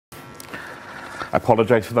I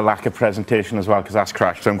apologise for the lack of presentation as well, because that's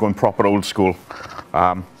crashed, so I'm going proper old school.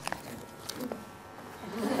 I'm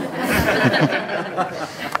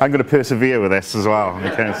going to persevere with this as well.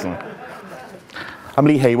 I'm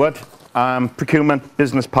Lee Hayward. I'm Procurement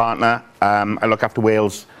Business Partner. I look after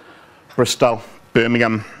Wales, Bristol,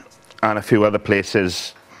 Birmingham, and a few other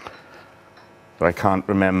places that I can't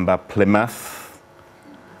remember. Plymouth,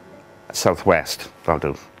 Southwest,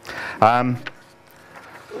 that'll do.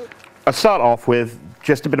 I'll start off with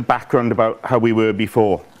just a bit of background about how we were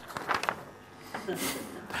before.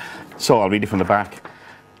 So I'll read it from the back.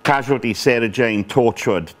 Casualty, Sarah Jane,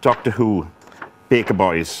 Torchwood, Doctor Who, Baker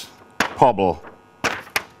Boys, Pobble,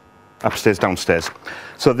 upstairs, downstairs.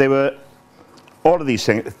 So they were, all of these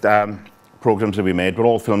things, programs that we made were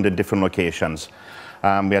all filmed in different locations.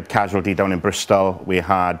 We had Casualty down in Bristol. We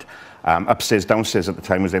had upstairs, downstairs at the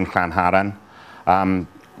time was in Llanharan.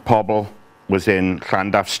 Pobble was in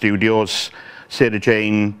Llandaff Studios. Sarah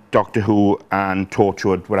Jane, Doctor Who, and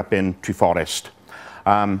Torchwood were up in Treforest.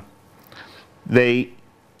 They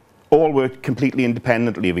all worked completely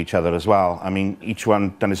independently of each other as well. I mean, each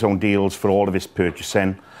one done his own deals for all of his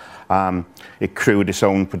purchasing. It crewed its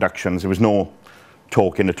own productions. There was no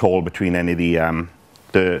talking at all between any of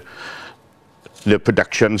the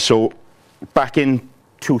productions. So back in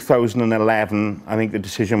 2011, I think the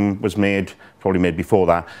decision was made, probably made before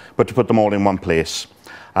that, but to put them all in one place.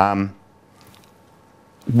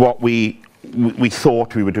 What we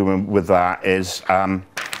thought we were doing with that is,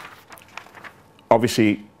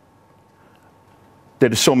 obviously,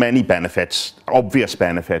 there are so many benefits, obvious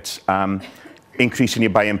benefits, increasing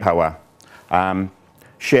your buying power,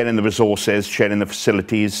 sharing the resources, sharing the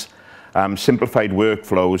facilities, simplified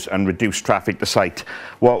workflows, and reduced traffic to site.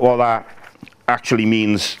 What that actually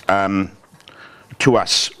means to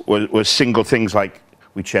us was single things like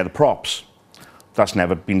we'd share the props. That's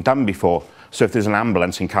never been done before. So if there's an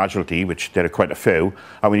ambulance in Casualty, which there are quite a few,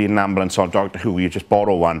 and we need an ambulance on Doctor Who, you just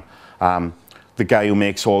borrow one. The guy who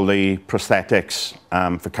makes all the prosthetics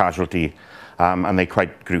for Casualty, and they're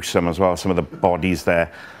quite gruesome as well, some of the bodies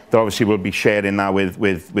there. They obviously will be sharing that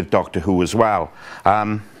with Doctor Who as well.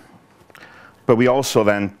 But we also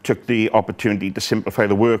then took the opportunity to simplify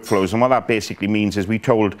the workflows, and what that basically means is we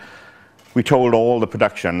told all the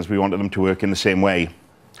productions we wanted them to work in the same way,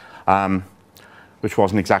 which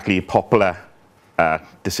wasn't exactly a popular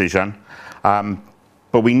decision.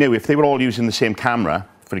 But we knew if they were all using the same camera,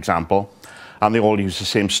 for example, and they all use the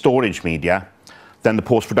same storage media, then the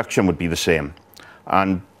post-production would be the same.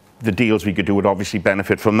 And the deals we could do would obviously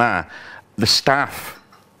benefit from that. The staff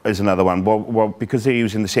is another one. Well, because they're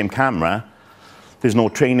using the same camera, there's no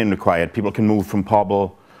training required. People can move from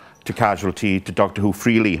Pobble to Casualty to Doctor Who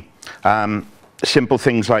freely. Simple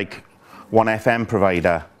things like one FM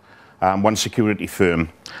provider, one security firm,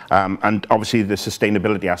 and obviously the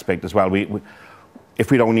sustainability aspect as well. If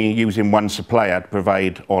we're only using one supplier to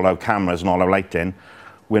provide all our cameras and all our lighting,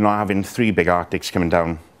 we're not having 3 big Arctics coming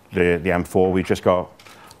down the M4. We've just got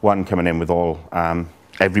one coming in with all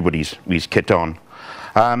everybody's kit on.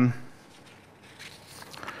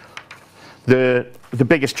 The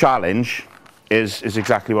biggest challenge is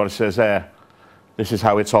exactly what it says there. This is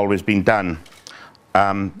how it's always been done.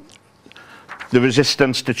 The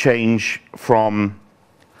resistance to change from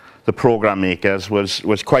the program makers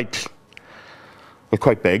was quite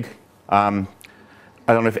big. I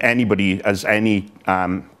don't know if anybody has any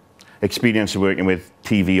experience of working with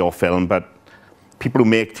TV or film, but people who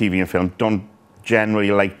make TV and film don't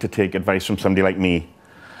generally like to take advice from somebody like me.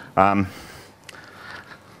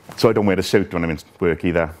 So I don't wear a suit when I'm in work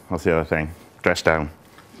either. That's the other thing. Dress down.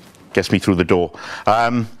 Gets me through the door.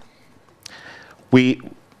 We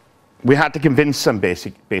had to convince them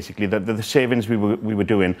basically that the savings we were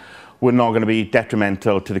doing were not going to be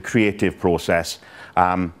detrimental to the creative process.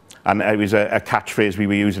 And it was a catchphrase we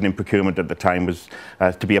were using in procurement at the time was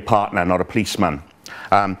to be a partner, not a policeman.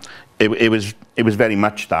 It was very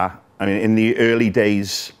much that. I mean, in the early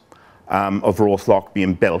days of Rothlock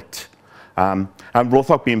being built, and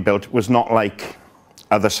Rothlock being built was not like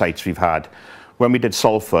other sites we've had. When we did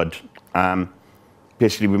Salford,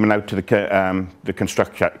 basically we went out to the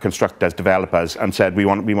constructors, developers, and said we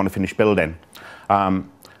want to finish building. And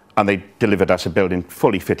they delivered us a building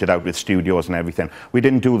fully fitted out with studios and everything. We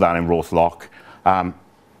didn't do that in Rothlock.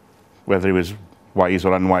 Whether it was wise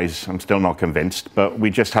or unwise, I'm still not convinced, but we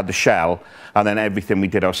just had the shell, and then everything we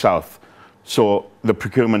did ourselves. So the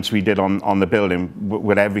procurements we did on the building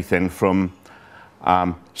were everything from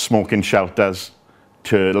smoking shelters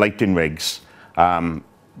to lighting rigs,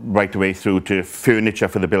 right away through to furniture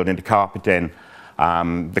for the building, to carpeting,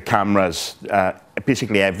 the cameras,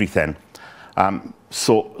 basically everything.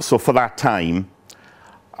 So for that time,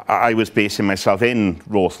 I was basing myself in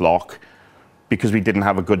Rothlock because we didn't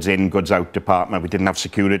have a goods in, goods out department. We didn't have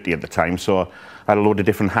security at the time, so I had a load of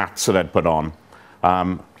different hats that I'd put on,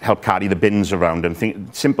 help carry the bins around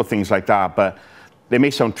and simple things like that. But they may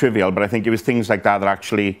sound trivial, but I think it was things like that that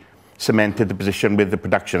actually cemented the position with the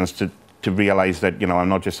productions to realise that, you know, I'm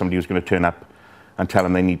not just somebody who's going to turn up and tell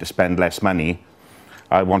them they need to spend less money.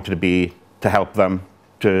 I wanted to help them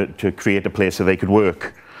to create a place that they could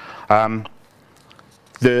work.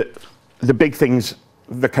 The big things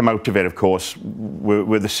that come out of it, of course,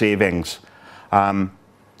 were the savings.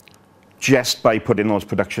 Just by putting those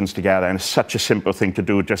productions together, and it's such a simple thing to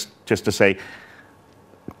do, just to say,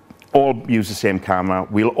 all use the same camera,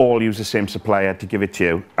 we'll all use the same supplier to give it to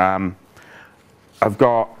you. I've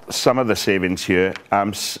got some of the savings here.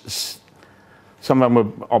 Some of them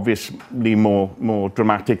were obviously more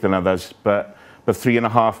dramatic than others, but the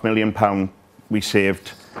 £3.5 million we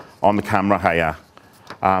saved on the camera hire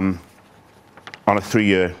on a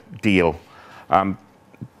 3-year deal.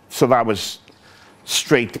 So that was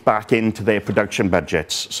straight back into their production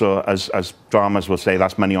budgets. So as dramas will say,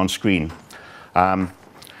 that's money on screen.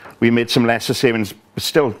 We made some lesser savings, but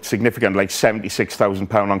still significant, like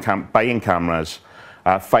 £76,000 on buying cameras,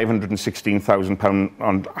 £516,000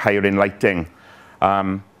 on hiring lighting,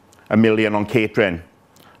 £1 million on catering,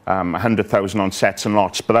 £100,000 on sets and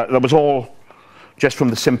lots. But that was all just from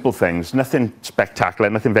the simple things, nothing spectacular,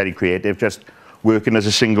 nothing very creative, just working as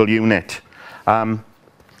a single unit. Coming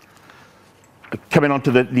on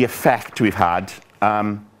to the effect we've had,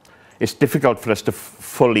 it's difficult for us to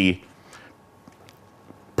fully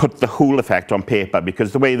put the whole effect on paper,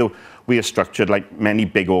 because the way that we are structured, like many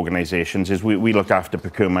big organisations, is we look after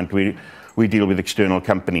procurement, we deal with external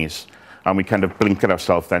companies, and we kind of blinker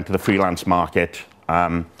ourselves then to the freelance market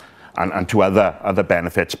and to other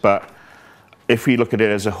benefits. But if we look at it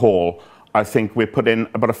as a whole, I think we're putting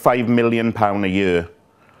about a £5 million a year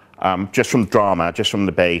just from drama, just from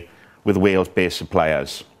the Bay, with Wales-based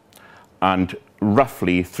suppliers, and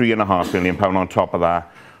roughly £3.5 million on top of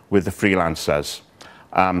that with the freelancers.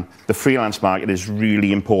 The freelance market is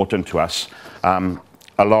really important to us. A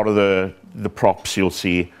lot of the props you'll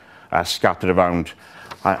see scattered around,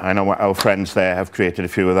 I know our friends there have created a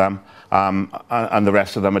few of them, and the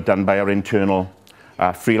rest of them are done by our internal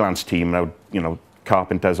freelance team, our, you know,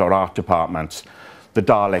 carpenters or art departments. The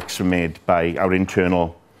Daleks are made by our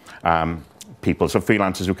internal people, so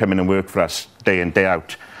freelancers who come in and work for us day in, day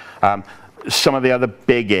out. Some of the other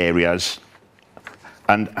big areas,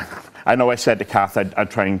 and I know I said to Kath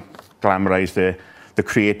I'd try and glamorise the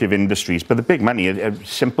creative industries, but the big money are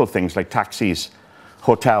simple things like taxis,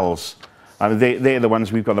 hotels. I mean, they're the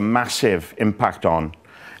ones we've got a massive impact on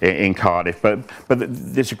in Cardiff, but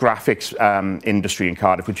there's a graphics industry in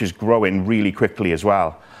Cardiff which is growing really quickly as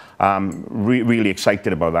well. Really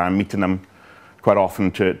excited about that. I'm meeting them quite often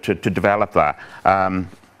to develop that.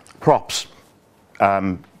 Props,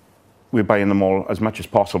 we're buying them all as much as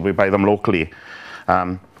possible. We buy them locally.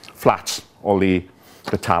 Flats, all the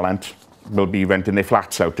talent will be renting their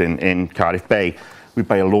flats out in Cardiff Bay. We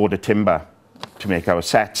buy a load of timber to make our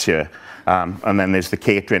sets here. And then there's the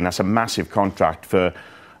catering. That's a massive contract for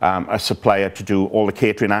a supplier to do all the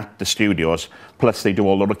catering at the studios, plus they do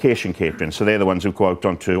all the location catering. So they're the ones who go out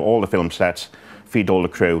onto all the film sets, feed all the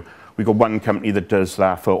crew. We've got one company that does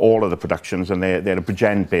that for all of the productions, and they're a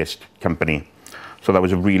Bridgend-based company. So that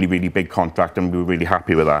was a really, really big contract, and we were really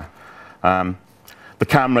happy with that. The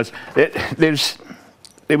cameras, there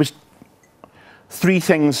was 3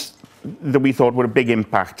 things that we thought were a big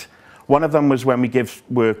impact. One of them was when we give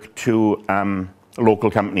work to local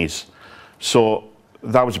companies. So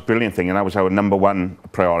that was a brilliant thing, and that was our #1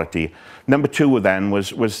 priority. Number 2 then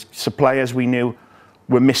was suppliers we knew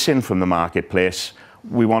were missing from the marketplace.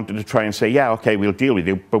 We wanted to try and say, yeah, okay, we'll deal with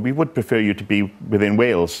you, but we would prefer you to be within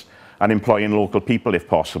Wales and employing local people if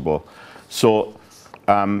possible. So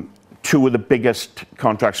 2 of the biggest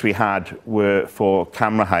contracts we had were for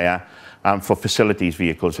camera hire and for facilities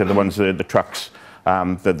vehicles. They're the ones, the trucks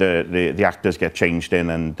that the actors get changed in,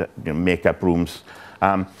 and, you know, makeup rooms.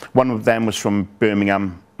 One of them was from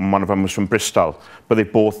Birmingham, and one of them was from Bristol, but they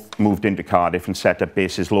both moved into Cardiff and set up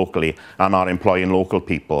bases locally and are employing local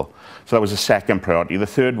people. So that was the second priority. The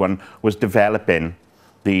third one was developing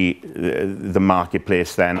the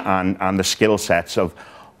marketplace then, and the skill sets of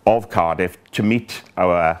Cardiff to meet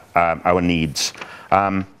our needs.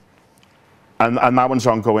 And that one's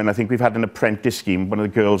ongoing. I think we've had an apprentice scheme. One of the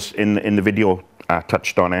girls in the video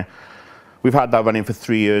touched on it. We've had that running for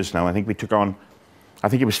 3 years now. I think we took on, I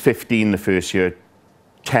think it was 15 the first year,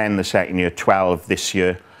 10 the second year, 12 this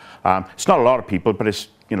year. It's not a lot of people, but it's,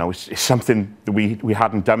 you know, it's something that we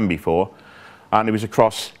hadn't done before. and it was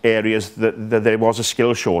across areas that there was a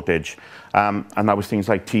skill shortage, and that was things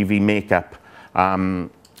like TV makeup.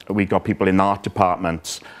 We got people in art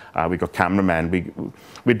departments, we got cameramen.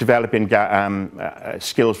 We're developing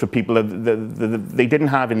skills for people that they didn't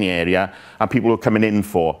have in the area, and people were coming in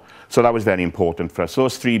for. So that was very important for us.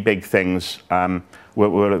 Those three big things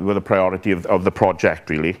were the priority of the project,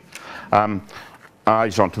 really. I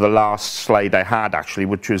was on to the last slide I had, actually,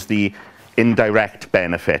 which was the indirect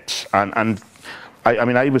benefits. And I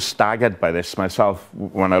mean, I was staggered by this myself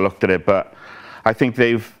when I looked at it, but I think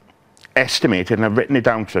they've estimated, and I've written it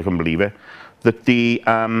down because I couldn't believe it, that the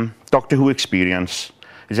Doctor Who experience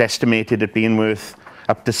is estimated at being worth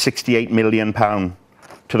up to £68 million to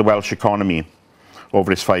the Welsh economy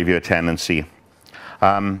over its 5-year tenancy.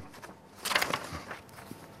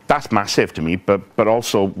 That's massive to me, but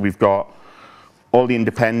also we've got all the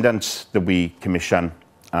independents that we commission,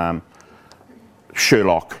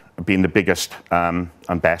 Sherlock being the biggest and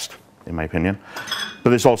best, in my opinion. But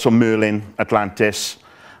there's also Merlin, Atlantis,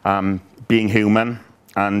 Being Human,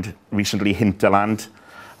 and recently Hinterland,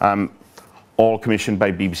 all commissioned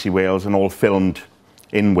by BBC Wales and all filmed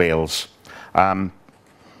in Wales.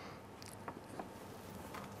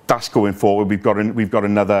 That's going forward. We've got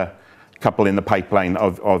another couple in the pipeline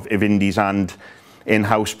of indies and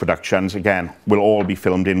in-house productions. Again, will all be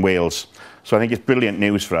filmed in Wales. So I think it's brilliant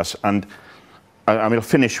news for us. And I'll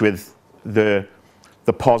finish with the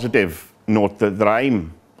positive note that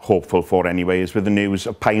I'm hopeful for anyway, is with the news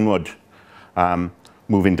of Pinewood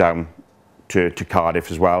moving down to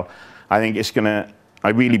Cardiff as well. I think it's gonna, I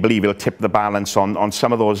really believe it'll tip the balance on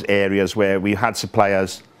some of those areas where we had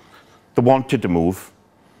suppliers that wanted to move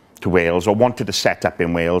to Wales or wanted to set up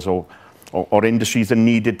in Wales, or industries that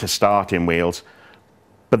needed to start in Wales,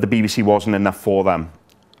 but the BBC wasn't enough for them.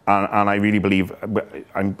 And I really believe,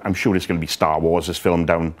 I'm sure it's going to be Star Wars is filmed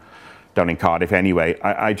down in Cardiff anyway.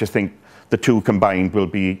 I just think the two combined will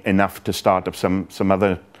be enough to start up some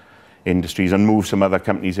other industries and move some other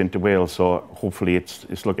companies into Wales. So hopefully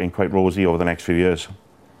it's looking quite rosy over the next few years.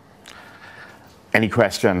 Any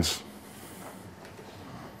questions?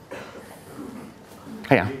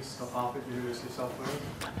 Hiya.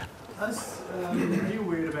 Are you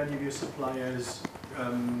aware of any of your suppliers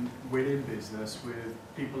winning business with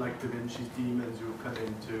people like Da Vinci's Demons who have come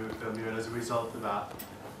into Birmingham as a result of that,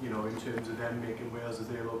 you know, in terms of them making Wales as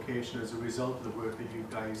their location as a result of the work that you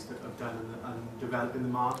guys have done and developing the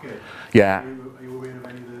market? Yeah. Are you aware of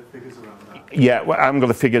any of the figures around that? Yeah, well, I haven't got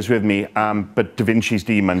the figures with me, but Da Vinci's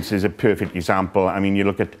Demons is a perfect example. I mean, you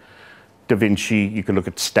look at Da Vinci, you can look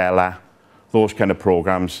at Stella, those kind of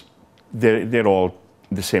programs, they're all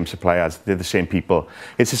the same suppliers, they're the same people.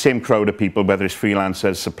 It's the same crowd of people, whether it's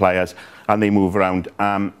freelancers, suppliers, and they move around,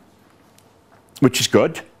 which is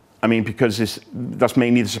good. I mean, because that's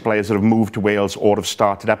mainly the suppliers that have moved to Wales or have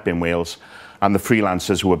started up in Wales, and the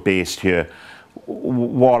freelancers who are based here.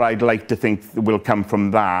 What I'd like to think will come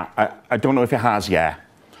from that, I don't know if it has yet,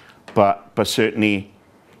 but certainly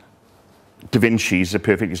Da Vinci's is a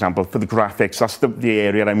perfect example. For the graphics, that's the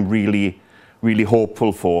area I'm really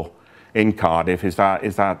hopeful for in Cardiff, is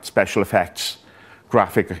that special effects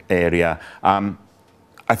graphic area.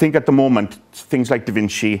 I think at the moment, things like Da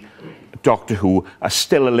Vinci, Doctor Who are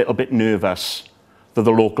still a little bit nervous that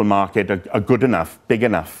the local market are good enough, big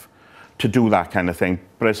enough to do that kind of thing.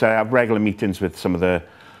 But as I have regular meetings with some of the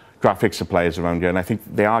graphic suppliers around here, and I think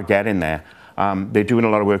they are getting there. They're doing a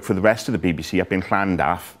lot of work for the rest of the BBC up in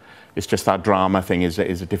Llandaff. It's just that drama thing is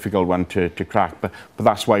a difficult one to crack, but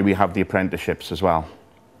that's why we have the apprenticeships as well.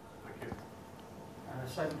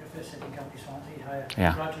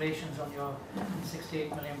 Yeah. Congratulations on your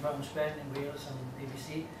 £68 million spend in Wales and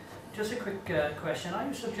BBC. Just a quick question. Are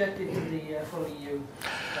you subjected to the full EU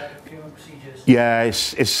procurement procedures? Yeah,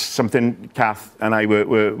 it's something Kath and I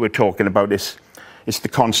were talking about. It's the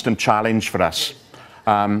constant challenge for us.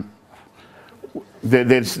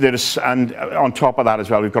 There's and on top of that as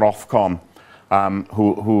well, we've got Ofcom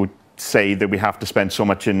who say that we have to spend so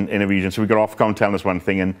much in a region. So we've got Ofcom telling us one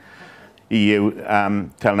thing and EU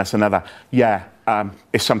telling us another. Yeah,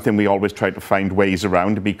 it's something we always try to find ways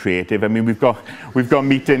around to be creative. I mean, we've got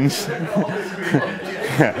meetings.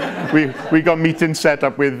 we got meetings set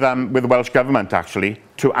up with the Welsh Government actually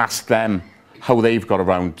to ask them how they've got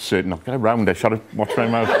around certain. Not get around. I should have watched my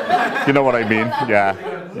mouth. You know what I mean?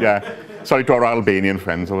 Yeah. Sorry to our Albanian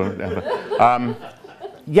friends or whatever.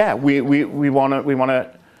 Yeah, we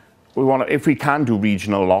wanna. If we can do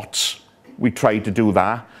regional lots, we try to do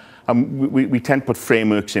that. We tend to put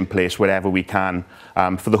frameworks in place wherever we can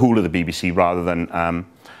for the whole of the BBC rather than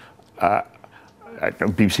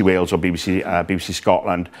BBC Wales or BBC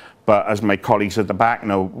Scotland. But as my colleagues at the back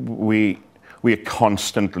know, we we are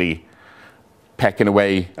constantly pecking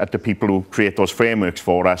away at the people who create those frameworks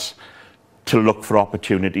for us to look for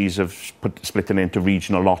opportunities of splitting into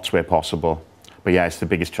regional lots where possible. But yeah, it's the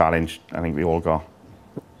biggest challenge I think we all got.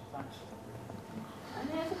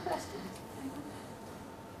 Any other questions?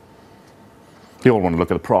 They all want to look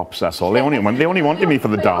at the props, that's all. They only wanted me for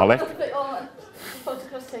the Dalek.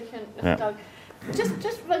 Photographs taken of the Yeah. dog. Just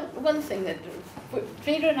one thing that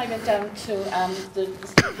Vera and I went down to the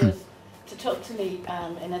studios to talk to Lee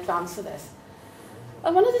in advance of this.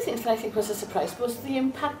 And one of the things that I think was a surprise was the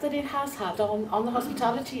impact that it has had on the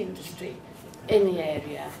hospitality industry in the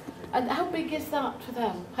area. And how big is that for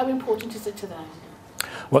them? How important is it to them?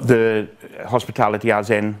 What the hospitality as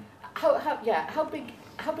in? How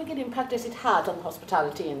big an impact has it had on the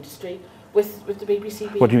hospitality industry with the BBC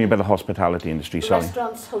being? What do you mean by the hospitality industry? Sorry.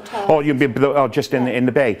 Restaurants, hotels. Oh, you mean just in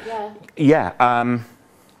the bay? Yeah. Yeah.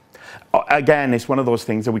 Again, it's one of those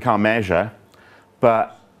things that we can't measure,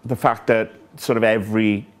 but the fact that sort of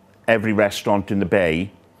every restaurant in the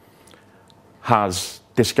bay has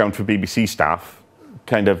discount for BBC staff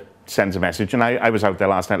kind of sends a message. And I was out there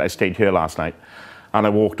last night. I stayed here last night, and I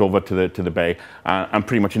walked over to the bay, and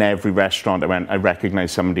pretty much in every restaurant I went, I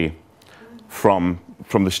recognised somebody from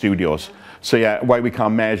the studios. So yeah, while we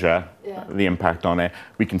can't measure the impact on it,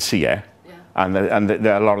 we can see it. And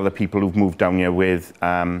there are a lot of the people who've moved down here with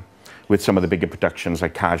some of the bigger productions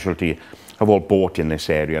like Casualty have all bought in this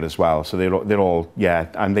area as well. So they're all, yeah,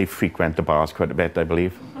 and they frequent the bars quite a bit, I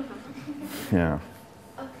believe. Yeah.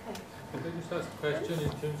 Okay. Can I just ask a question in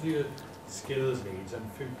terms of your skills needs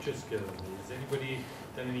and future skills needs? Has anybody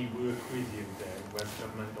done any work with you there, West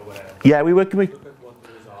Government or whatever? Yeah, we work with. Look at what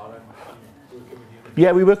those are and working with you.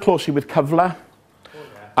 Yeah, we work closely with Cyfla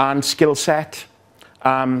and Skill Set.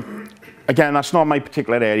 Again, that's not my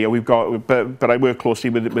particular area. We've got, but I work closely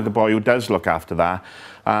with the boy who does look after that,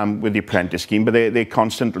 with the apprentice scheme. But they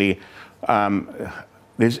constantly,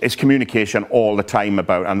 it's communication all the time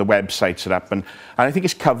about, and the websites are up. And I think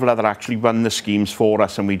it's Cyfla that actually run the schemes for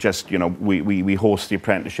us, and we just, you know, we host the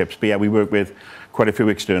apprenticeships. But yeah, we work with quite a few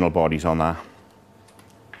external bodies on that.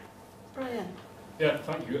 Brian. Yeah,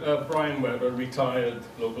 thank you. Brian Webber, retired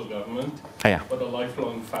local government, but a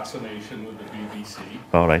lifelong fascination with the BBC.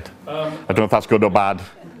 All right. I don't know if that's good or bad.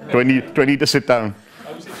 Do I need to sit down?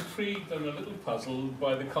 I was intrigued and a little puzzled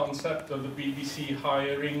by the concept of the BBC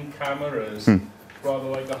hiring cameras, rather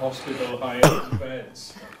like a hospital hiring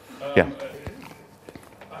beds.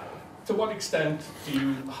 To what extent do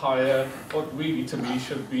you hire what really to me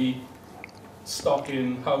should be stock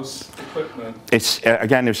in-house equipment? It's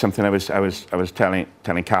again, it was something I was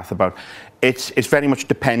telling Kath about. It's very much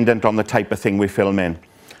dependent on the type of thing we're filming.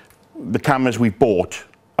 The cameras we bought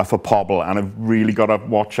are for Pobble, and I've really got to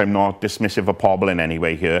watch. I'm not dismissive of Pobble in any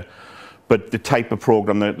way here, but the type of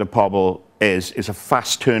program that the Pobble is a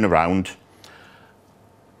fast turnaround,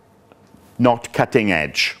 not cutting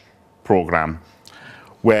edge program,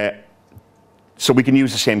 where. So we can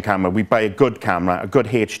use the same camera. We buy a good camera, a good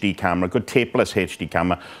HD camera, a good tapeless HD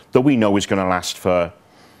camera that we know is going to last for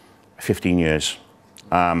 15 years.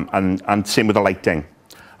 And same with the lighting.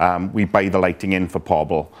 We buy the lighting in for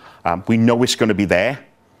Pobble. We know it's going to be there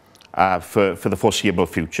for the foreseeable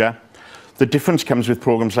future. The difference comes with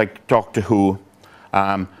programs like Doctor Who.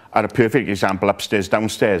 Are a perfect example, Upstairs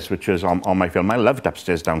Downstairs, which was on my film. I loved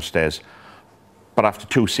Upstairs Downstairs, but after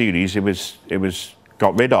 2 series, it was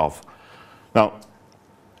got rid of. Now,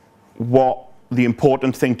 what the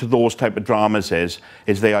important thing to those type of dramas is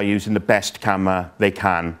they are using the best camera they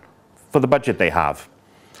can for the budget they have.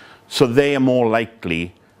 So they are more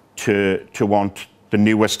likely to want the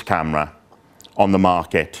newest camera on the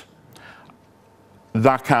market.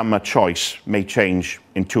 That camera choice may change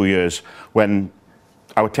in 2 years when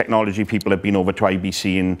our technology people have been over to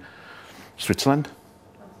IBC in Switzerland,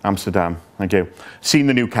 Amsterdam, thank you. Seen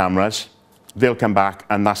the new cameras, they'll come back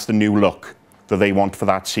and that's the new look that they want for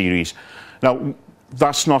that series. Now,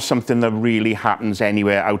 that's not something that really happens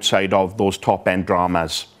anywhere outside of those top-end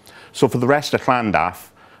dramas. So for the rest of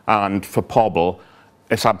Llandaff and for Pobble,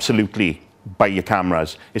 it's absolutely buy your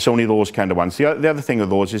cameras. It's only those kind of ones. The other thing with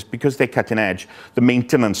those is because they're cutting edge, the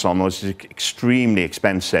maintenance on those is extremely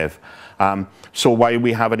expensive. So while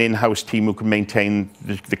we have an in-house team who can maintain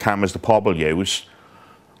the cameras the Pobble use,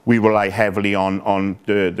 we rely heavily on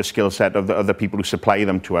the skill set of the other people who supply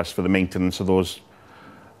them to us for the maintenance of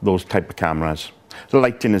those type of cameras. The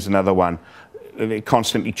lighting is another one. They're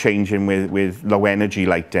constantly changing with low energy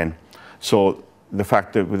lighting. So the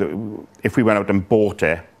fact that if we went out and bought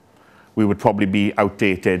it, we would probably be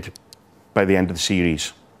outdated by the end of the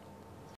series.